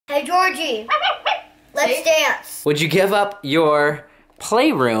Hey, Georgie. Let's dance. Would you give up your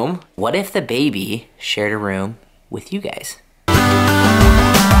playroom? What if the baby shared a room with you guys? Good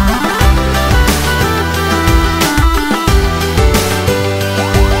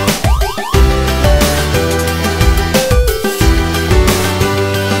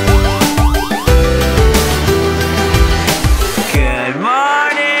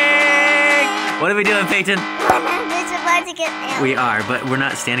morning! What are we doing, Peyton? We are, but we're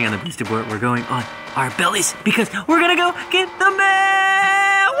not standing on the boosted board. We're going on our bellies because we're gonna go get the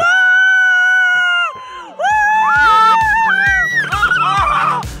mail! Woo! Woo!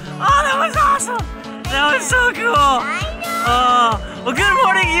 Oh, that was awesome! That was so cool! Oh, well, good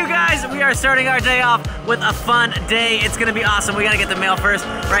morning, you guys. We are starting our day off with a fun day. It's gonna be awesome. We gotta get the mail first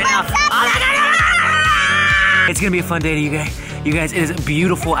right now. It's gonna be a fun day to you guys. You guys, it is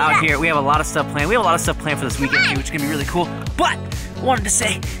beautiful out here. We have a lot of stuff planned. We have a lot of stuff planned for this weekend too, which is gonna be really cool. But I wanted to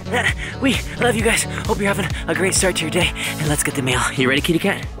say that we love you guys. Hope you're having a great start to your day. And let's get the mail. You ready, kitty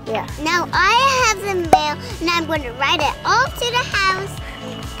cat? Yeah. Now I have the mail, and I'm going to write it all to the house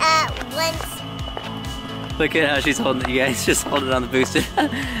once. Look at how she's holding it, you guys. Just hold it on the boosted.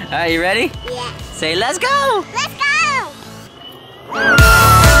 Are you ready? Yeah. Say, let's go! Let's go!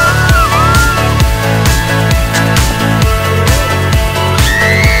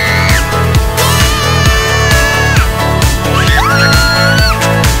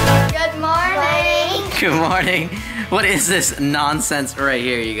 Good morning. What is this nonsense right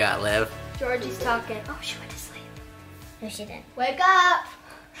here you got, Liv? Georgie's talking. Oh, she went to sleep. No, she didn't. Wake up!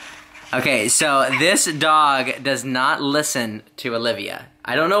 Okay, so this dog does not listen to Olivia.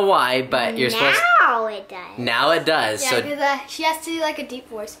 I don't know why, but you're supposed to. Now it does. Now it does. Yeah, because she has to do like a deep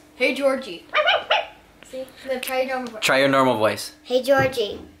voice. Hey, Georgie. See? Liv, try your normal voice. Try your normal voice. Hey,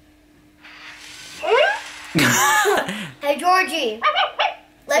 Georgie. Hey, Georgie.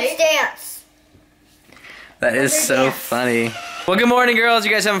 Let's dance. That is so funny. Well, good morning, girls. You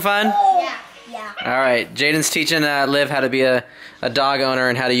guys having fun? Yeah. Yeah. All right. Jaden's teaching Liv how to be a dog owner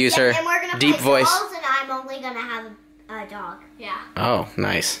and how to use her and we're gonna deep play voice. dolls, and I'm only gonna have a dog. Yeah. Oh,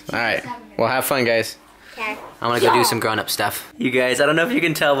 nice. All right. Well, have fun, guys. Okay. I'm gonna go do some grown-up stuff. You guys, I don't know if you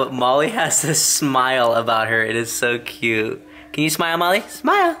can tell, but Molly has this smile about her. It is so cute. Can you smile, Molly?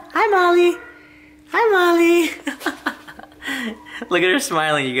 Smile. Hi, Molly. Hi, Molly. Look at her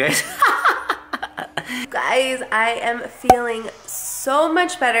smiling, you guys. Guys, I am feeling so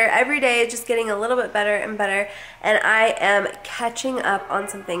much better. Every day just getting a little bit better and better, and I am catching up on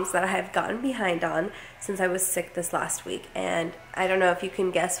some things that I have gotten behind on since I was sick this last week. And I don't know if you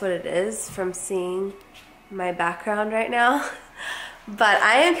can guess what it is from seeing my background right now, but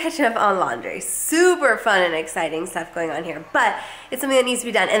I am catching up on laundry. Super fun and exciting stuff going on here, but it's something that needs to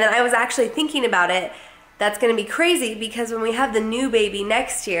be done. And then I was actually thinking about it. That's gonna be crazy because when we have the new baby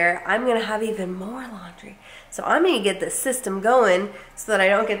next year, I'm gonna have even more laundry. So I'm gonna get this system going so that I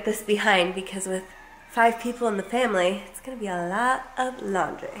don't get this behind, because with 5 people in the family, it's gonna be a lot of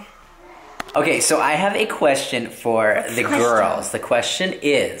laundry. Okay, so I have a question for the girls. The question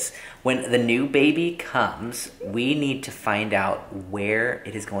is, when the new baby comes, we need to find out where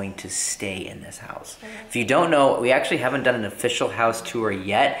it is going to stay in this house. If you don't know, we actually haven't done an official house tour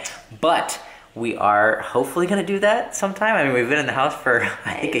yet, but we are hopefully going to do that sometime. I mean, we've been in the house for,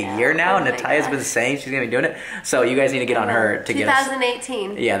 I think, a year now, and Natalia's been saying she's going to be doing it. So you guys need to get on her to get us.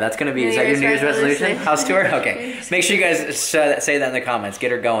 2018. Yeah, that's going to be, is that your New Year's resolution? House tour? Okay. Make sure you guys say that in the comments.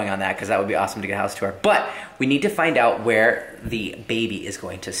 Get her going on that, because that would be awesome to get a house tour. But we need to find out where the baby is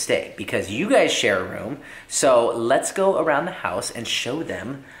going to stay, because you guys share a room. So let's go around the house and show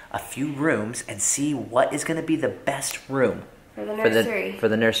them a few rooms and see what is going to be the best room for the nursery. For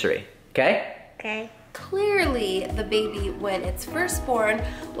the nursery. Okay? Okay. Clearly, the baby, when it's first born,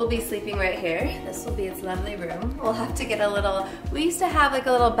 will be sleeping right here. This will be its lovely room. We'll have to get a little, we used to have like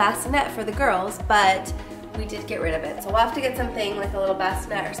a little bassinet for the girls, but we did get rid of it. So we'll have to get something like a little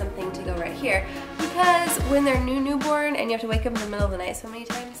bassinet or something to go right here, because when they're newborn and you have to wake up in the middle of the night so many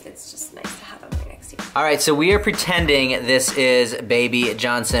times, it's just nice to have them right next to you. All right, so we are pretending this is baby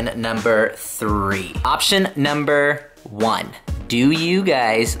Johnson number 3. Option number 1. Do you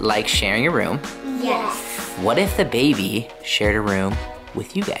guys like sharing a room? Yes. What if the baby shared a room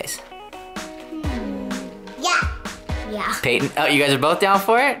with you guys? Yeah. Yeah. Peyton, oh, you guys are both down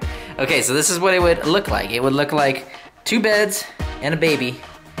for it? Okay, so this is what it would look like. It would look like 2 beds and a baby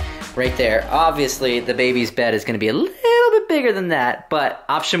right there. Obviously, the baby's bed is gonna be a little bit bigger than that, but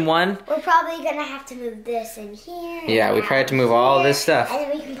option 1. We're probably gonna have to move this in here. Yeah, we probably have to move all of this stuff. And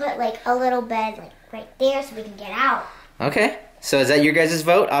then we can put like a little bed like right there so we can get out. Okay, so is that your guys'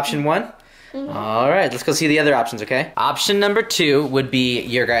 vote, option 1? All right, let's go see the other options, okay? Option number 2 would be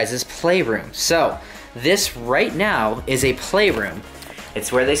your guys' playroom. So this right now is a playroom.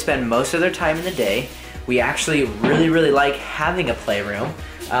 It's where they spend most of their time in the day. We actually really like having a playroom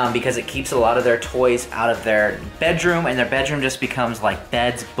because it keeps a lot of their toys out of their bedroom, and their bedroom just becomes like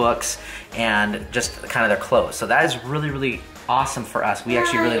beds, books, and just kind of their clothes. So that is really awesome for us. We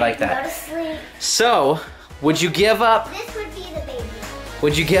actually really like that. So, would you give up? This would be the baby.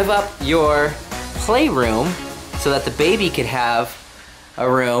 Would you give up your playroom so that the baby could have a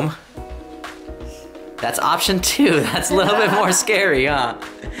room? That's option 2. That's a little bit more scary, huh?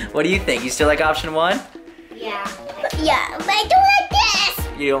 What do you think? You still like option 1? Yeah. Yeah, but I don't like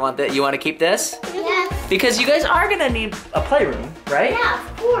this. You don't want that? You want to keep this? Yeah. Because you guys are gonna need a playroom, right? Yeah,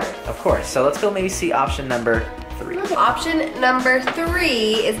 of course. Of course. So let's go maybe see option number 3. Option number 3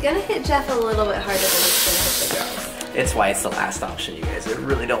 is gonna hit Jeff a little bit harder than it's gonna hit the girls. It's why it's the last option, you guys. I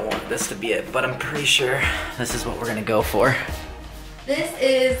really don't want this to be it, but I'm pretty sure this is what we're gonna go for. This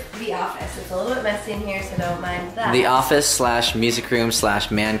is the office. It's a little bit messy in here, so don't mind that. The office slash music room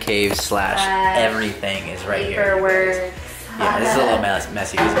slash man cave slash everything is right here. Paperwork. Yeah, this is a little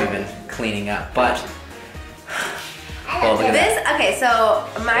messy because we've been cleaning up, but well, look at that. Okay, so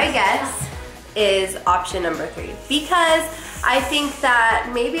my guess is option number 3 because I think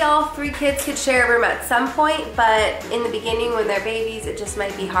that maybe all 3 kids could share a room at some point, but in the beginning when they're babies, it just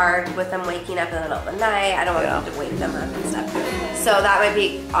might be hard with them waking up in the middle of the night. I don't want them to wake them up and stuff. So that might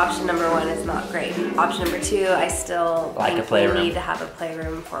be option number 1 is not great. Option number 2, I still like think a playroom. we need to have a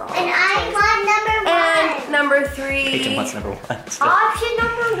playroom for all And the I kids. want number 1. And number 3. Peyton wants number 1 still. Option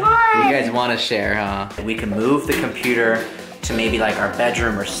number 1. You guys want to share, huh? We can move the computer to maybe like our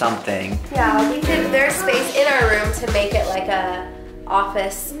bedroom or something. Yeah, we could, there's space in our room to make it like a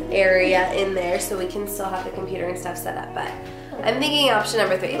office area in there so we can still have the computer and stuff set up, but I'm thinking option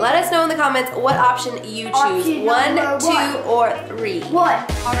number 3. Let us know in the comments what option you choose. Option 1, number 2, one. or 3. 1.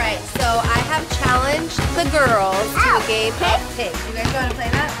 Alright, so I have challenged the girls to a game of pig. You guys want to play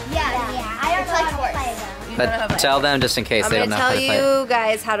that? Yeah. I don't know how to play them. You don't know how to But play. tell them just in case I'm they going don't to know how tell to play. you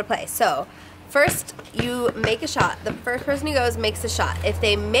guys how to play. So, first you make a shot. The first person who goes makes a shot. If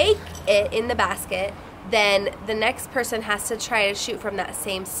they make it in the basket, then the next person has to try to shoot from that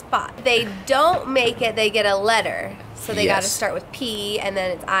same spot. If they don't make it, they get a letter. So they got to Yes. start with P and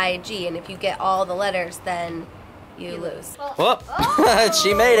then it's I, G. And if you get all the letters, then you lose. Whoop!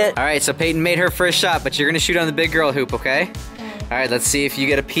 She made it. All right, so Peyton made her first shot, but you're gonna shoot on the big girl hoop, okay? All right, let's see if you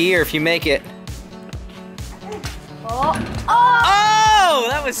get a P or if you make it. Oh,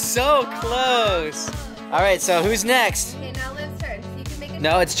 that was so close. All right, so who's next? Okay, now Liv's turn. So you can make a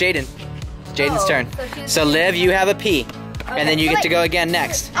No, it's Jaden. Jaden's Oh, turn. so So Liv, you have a P. And then you get to go again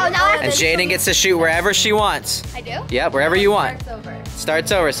next. Oh, now I have And Jaden gets to shoot wherever she wants. I do? Yep, wherever you want. Starts over.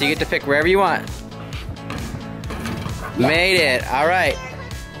 Starts over, so you get to pick wherever you want. Made it. All right.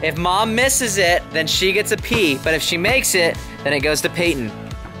 If Mom misses it, then she gets a P. But if she makes it, then it goes to Peyton.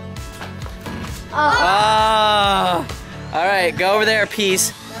 Oh. All right, go over there,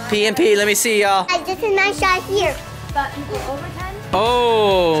 P's. P and P. Let me see, y'all. This is my shot here. But people overtime?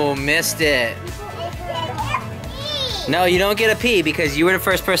 Oh, missed it. No, you don't get a P because you were the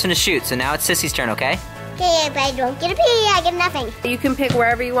first person to shoot. So now it's Sissy's turn, okay? Okay, if I don't get a P, I get nothing. You can pick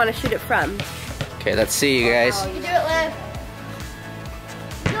wherever you want to shoot it from. Okay, let's see, you guys. You do it, Liv.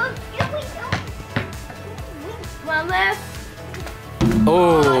 Come on, Liv.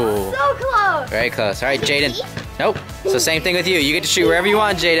 Oh, So close. very close. All right, Jaden. Nope. So same thing with you. You get to shoot wherever you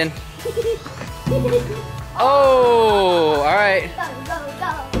want, Jaden. Oh, all right.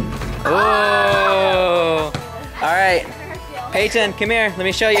 Oh, all right. Peyton, come here. Let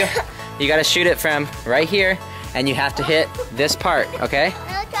me show you. You got to shoot it from right here, and you have to hit this part, okay?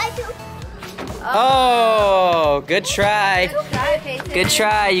 I'll try to. Oh, good try. Good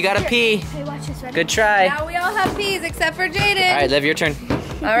try. You got a P. Hey, watch this. Ready? Good try. Now we all have P's except for Jaden. All right, Liv, your turn.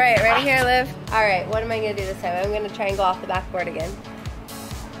 All right, ready here, Liv? All right, what am I gonna do this time? I'm gonna try and go off the backboard again.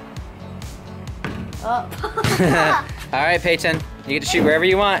 Oh. All right, Peyton. You get to shoot wherever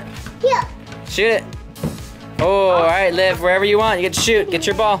you want. Here. Shoot it. Oh, all right, Liv, wherever you want. You get to shoot. Get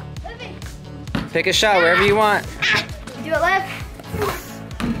your ball. Pick a shot wherever you want. Do it, Liv.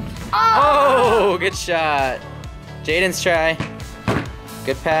 Oh, good shot. Jaden's try.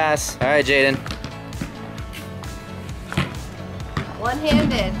 Good pass. All right, Jaden.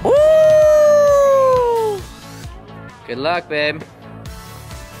 One-handed. Woo! Good luck, babe.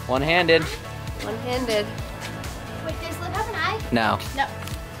 One-handed. One-handed. Wait, does Liv have an eye? No. No.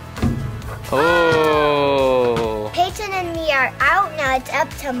 Oh. Peyton and me are out now. It's up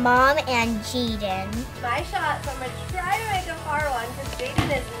to Mom and Jaden. My shot, so I'm gonna try to make a far one because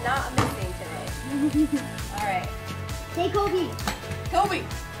Jaden is not missing today. All right. Say Kobe. Kobe.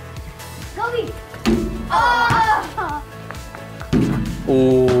 Kobe. Oh.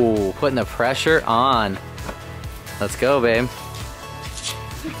 Ooh, putting the pressure on. Let's go, babe.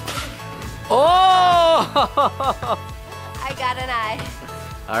 Oh! I got an eye.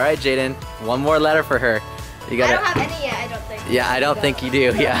 All right, Jaden. One more letter for her. You gotta. I don't have any yet, I don't think. Yeah, I don't think you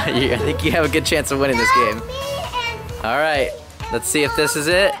do. Yeah, I think you have a good chance of winning this game. All right, let's see if this is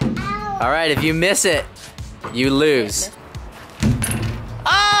it. All right, if you miss it, you lose.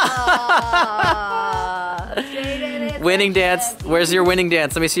 Ah! Winning dance. Where's your winning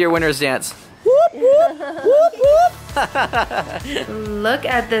dance? Let me see your winner's dance. Whoop, whoop, whoop, whoop. Look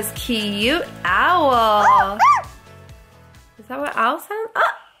at this cute owl. Is that what owl sound?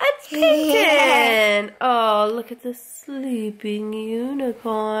 Oh, it's Peyton. Oh, look at the sleeping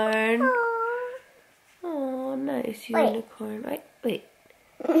unicorn. Oh, nice unicorn. Wait.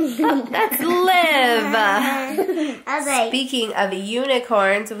 Oh, that's Liv. Okay. Speaking of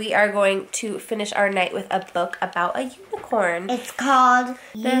unicorns, we are going to finish our night with a book about a unicorn. It's called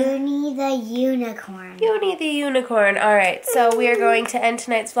Uni the Unicorn. Uni the Unicorn. All right, so we are going to end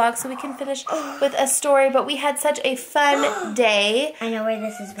tonight's vlog so we can finish with a story, but we had such a fun day. I know where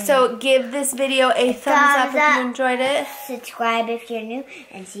this is going. So give this video a thumbs up if you enjoyed it. Subscribe if you're new,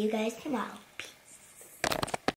 and see you guys tomorrow.